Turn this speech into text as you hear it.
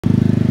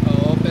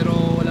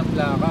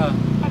plaka.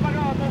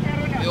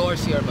 May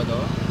ORCR ba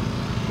to?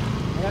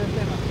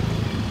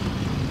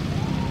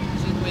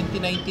 Kasi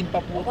 2019 pa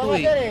po ito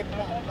eh.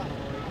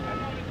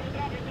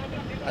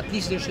 At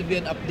least there should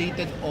be an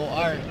updated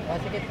OR.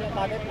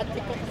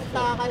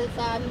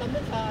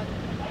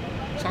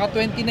 Saka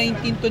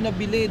 2019 to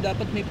nabili,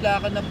 dapat may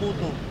plaka na po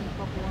to.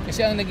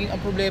 Kasi ang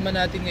problema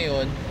natin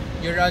ngayon,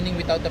 you're running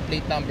without the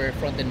plate number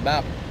front and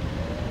back.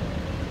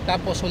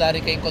 Tapos wala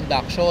rin kayong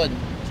conduction.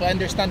 So I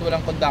understand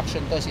walang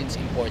conduction to since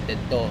imported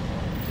to,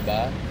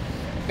 diba?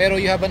 Pero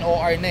you have an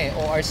OR na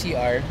eh,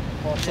 ORCR.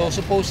 So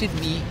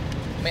supposedly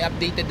may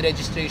updated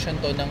registration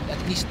to ng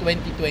at least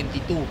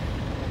 2022.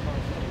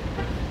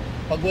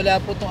 Pag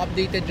wala po itong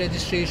updated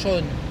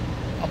registration,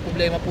 ang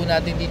problema po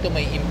natin dito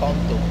may impound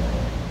to.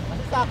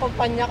 Kasi sa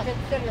kumpanya kasi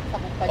sir, sa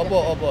kumpanya.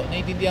 Opo,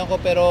 naiintindihan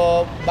ko,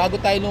 pero bago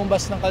tayo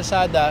lumabas ng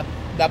kalsada,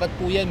 dapat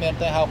po yan, meron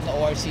tayong hawak na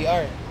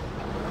ORCR.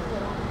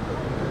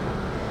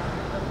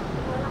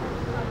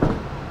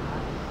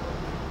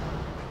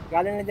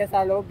 Galing na dyan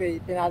sa loob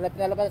eh,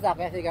 pinalabas sa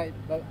akin kasi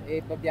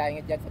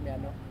ibabiyahin dyan sa may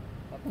ano.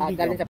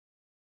 Dalhin sa...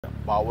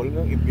 Bawal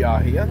nga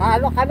ibiyahe yan.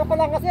 Ano ko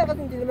lang kasi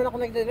hindi naman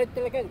ako nag-direct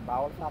talaga.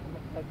 Bawal sa akin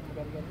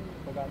mag-ganyan.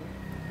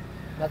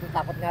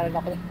 Natatakot nga rin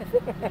ako.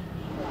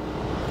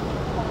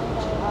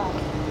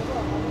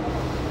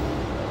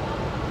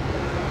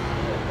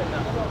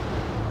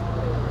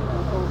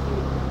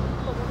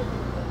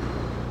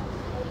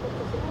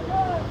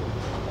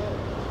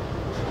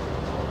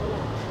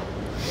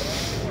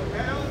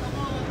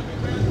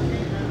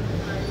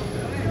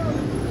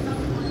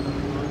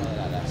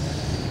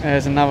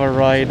 There's another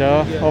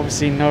rider,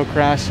 obviously no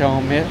crash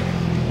helmet.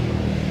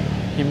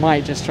 He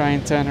might just try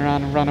and turn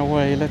around and run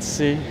away. Let's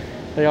see.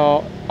 They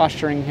are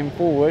ushering him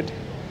forward.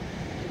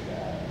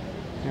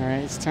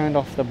 Alright, he's turned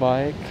off the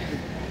bike.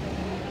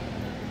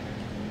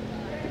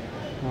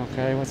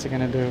 Okay, what's he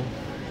gonna do?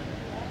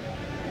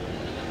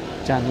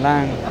 Jan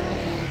Lang.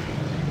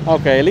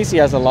 Okay, at least he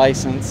has a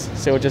license,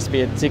 so it'll just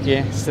be a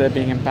ticket instead of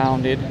being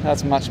impounded.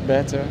 That's much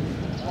better.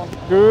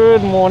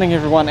 Good morning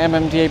everyone,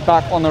 MMDA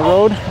back on the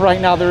road. Right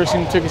now they're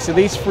issuing tickets to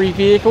these 3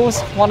 vehicles.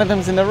 One of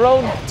them's in the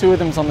road, 2 of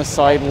them's on the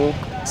sidewalk.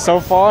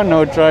 So far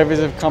no drivers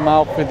have come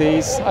out for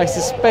these. I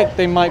suspect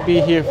they might be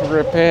here for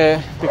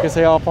repair because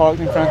they are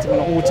parked in front of an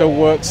auto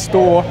works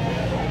store.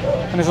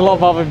 And there's a lot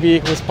of other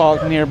vehicles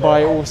parked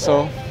nearby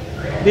also.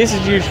 This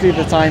is usually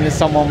the time that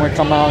someone would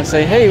come out and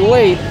say, hey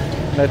wait,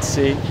 let's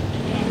see.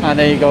 And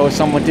there you go,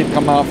 someone did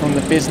come out from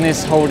the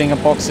business holding a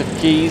box of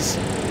keys.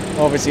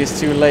 Obviously it's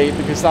too late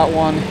because that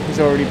one has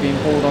already been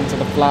pulled onto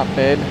the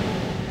flatbed.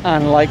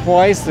 And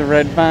likewise, the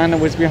red van that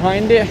was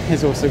behind it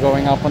is also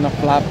going up on the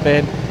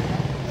flatbed.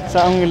 So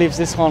that only leaves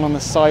this one on the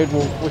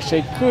sidewalk, which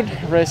they could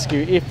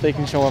rescue if they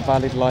can show a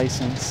valid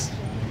license.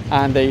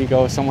 And there you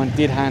go, someone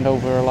did hand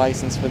over a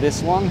license for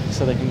this one,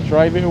 so they can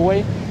drive it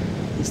away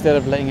instead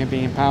of letting it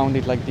be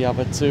impounded like the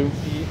other 2.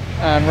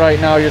 And right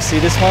now you'll see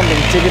this one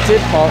being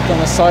ticketed, parked on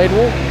the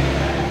sidewalk.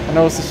 And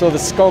also saw the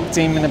SCOG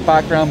team in the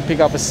background pick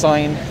up a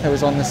sign that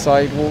was on the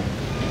sidewalk.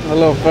 A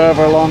little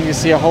further along you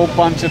see a whole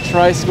bunch of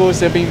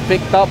tricycles that are being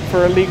picked up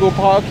for illegal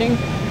parking.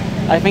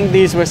 I think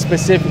these were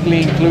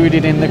specifically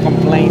included in the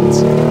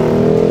complaint.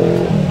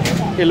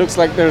 It looks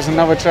like there's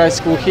another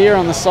tricycle here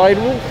on the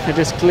sidewalk. They're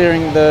just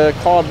clearing the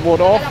cardboard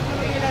off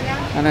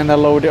and then they'll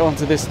load it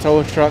onto this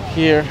tow truck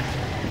here.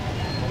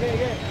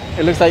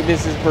 It looks like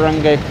this is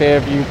Barangay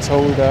Fairview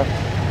Tolda.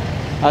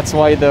 That's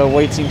why the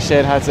waiting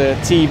shed has a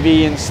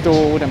TV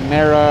installed, a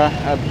mirror,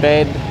 a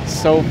bed,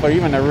 sofa,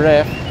 even a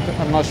ref.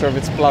 I'm not sure if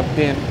it's plugged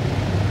in.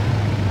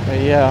 But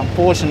yeah,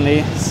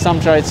 unfortunately,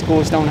 some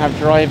tricycles don't have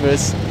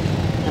drivers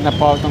and they're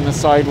parked on the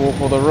sidewalk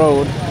or the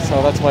road,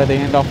 so that's why they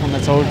end up on the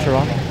tow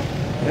truck.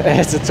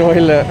 It's a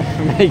toilet,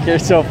 make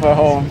yourself at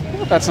home.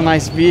 That's a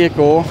nice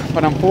vehicle,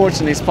 but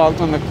unfortunately it's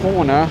parked on the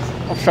corner,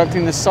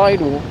 obstructing the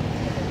sidewalk.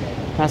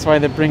 That's why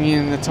they're bringing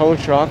in the tow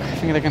truck. I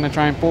think they're going to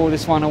try and pull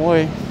this one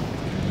away.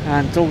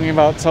 And talking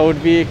about towed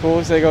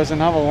vehicles, there goes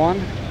another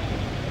one.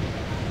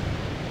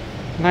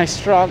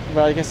 Nice truck,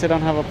 but I guess they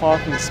don't have a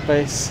parking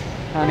space.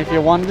 And if you're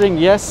wondering,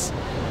 yes,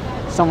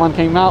 someone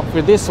came out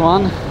for this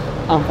one,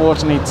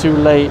 unfortunately too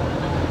late.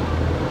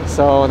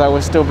 So that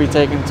will still be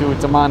taken to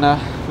Tamana,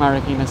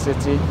 Marikina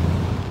City.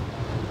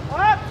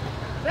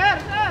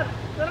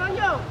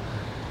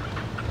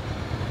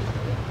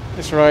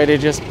 This rider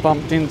just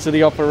bumped into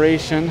the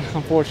operation.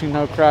 Unfortunately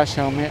no crash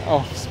helmet. Oh,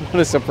 what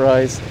a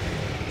surprise.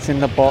 It's in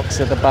the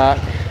box at the back,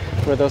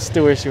 where they'll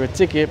still issue a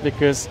ticket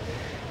because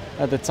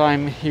at the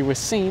time he was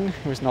seen,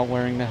 he was not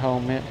wearing the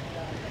helmet.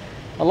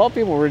 A lot of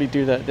people really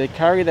do that. They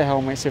carry the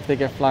helmets. If they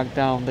get flagged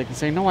down, they can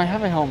say, no, I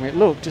have a helmet.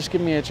 Look, just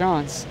give me a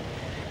chance.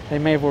 They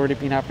may have already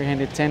been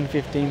apprehended 10,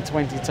 15,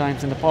 20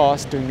 times in the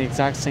past doing the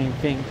exact same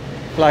thing.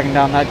 Flagging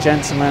down that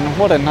gentleman.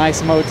 What a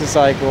nice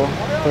motorcycle,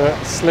 but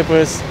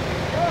slippers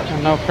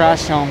and no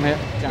crash helmet.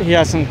 He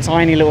has some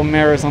tiny little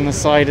mirrors on the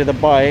side of the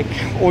bike.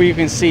 All you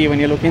can see when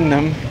you look in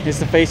them is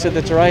the face of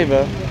the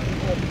driver.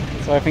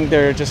 So I think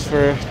they're just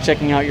for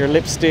checking out your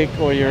lipstick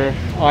or your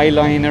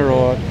eyeliner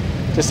or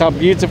just how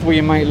beautiful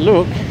you might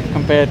look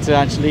compared to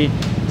actually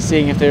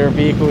seeing if there are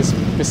vehicles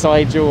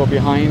beside you or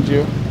behind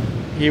you.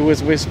 He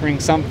was whispering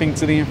something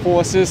to the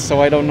enforcers,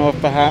 so I don't know if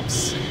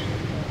perhaps...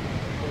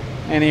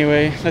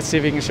 Anyway, let's see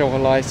if he can show a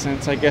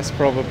license. I guess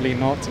probably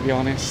not, to be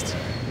honest.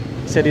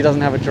 He said he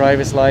doesn't have a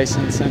driver's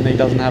license and he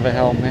doesn't have a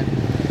helmet,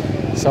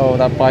 so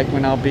that bike will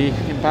now be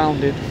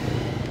impounded.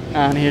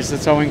 And here's the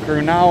towing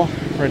crew now,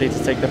 ready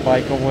to take the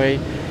bike away.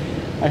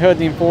 I heard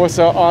the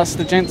enforcer ask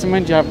the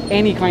gentleman, do you have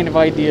any kind of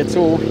ID at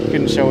all? He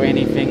couldn't show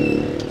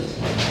anything.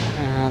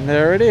 And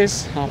there it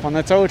is, up on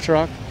the tow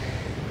truck.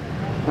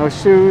 No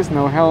shoes,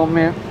 no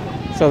helmet.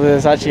 So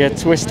there's actually a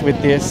twist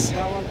with this.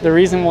 The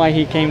reason why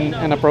he came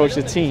and approached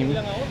the team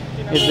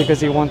is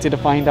because he wanted to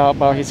find out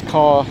about his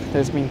car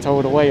that's been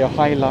towed away, a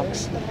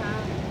Hilux.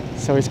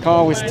 So his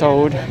car was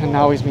towed and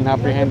now he's been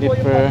apprehended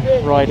for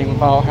riding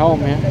without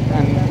helmet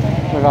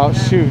and without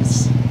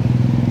shoes.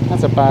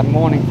 That's a bad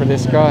morning for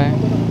this guy.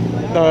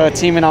 The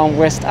team are now on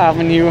West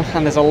Avenue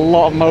and there's a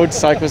lot of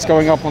motorcycles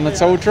going up on the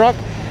tow truck.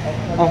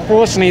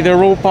 Unfortunately,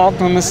 they're all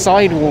parked on the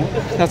sidewalk.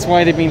 That's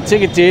why they've been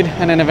ticketed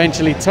and then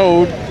eventually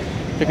towed,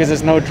 because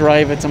there's no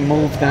driver to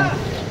move them.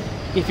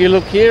 If you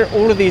look here,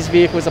 all of these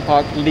vehicles are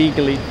parked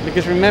legally,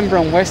 because remember,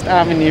 on West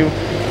Avenue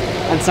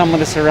and some of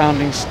the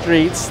surrounding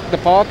streets, the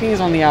parking is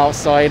on the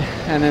outside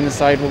and then the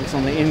sidewalk's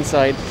on the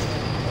inside.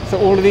 So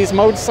all of these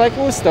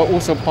motorcycles, they're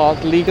also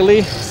parked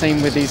legally.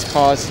 Same with these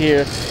cars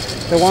here.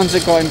 The ones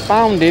that got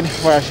impounded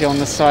were actually on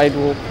the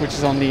sidewalk, which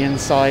is on the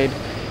inside.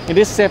 It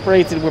is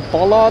separated with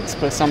bollards,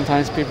 but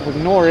sometimes people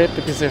ignore it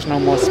because there's no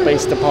more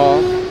space to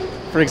park.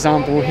 For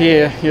example,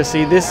 here you'll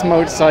see this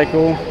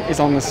motorcycle is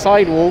on the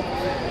sidewalk,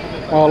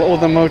 while all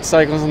the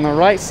motorcycles on the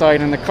right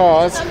side and the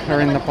cars are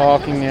in the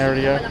parking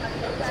area.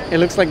 It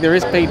looks like there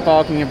is paid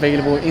parking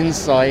available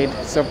inside,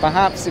 so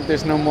perhaps if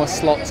there's no more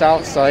slots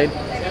outside,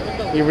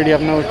 you really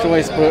have no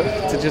choice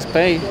but to just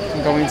pay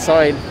and go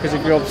inside, because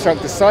if you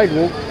obstruct the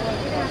sidewalk,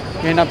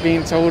 you end up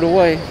being towed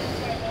away.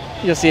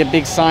 You'll see a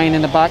big sign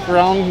in the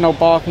background, no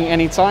parking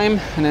anytime,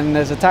 and then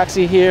there's a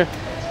taxi here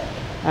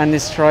and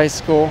this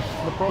tricycle.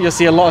 You'll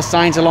see a lot of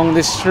signs along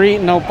this street,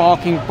 no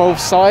parking both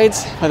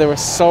sides, but there were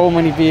so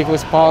many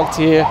vehicles parked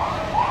here.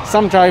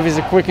 Some drivers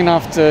are quick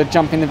enough to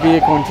jump in the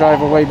vehicle and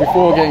drive away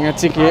before getting a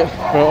ticket,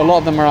 but a lot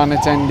of them are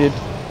unattended.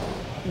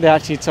 They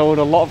actually towed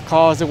a lot of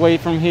cars away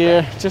from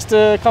here just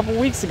a couple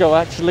weeks ago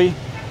actually,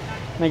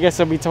 and I guess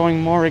they'll be towing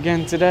more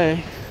again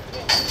today.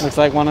 Looks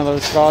like one of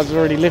those cars is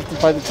already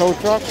lifted by the tow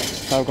truck.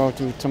 I'll go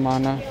to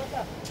Tamana.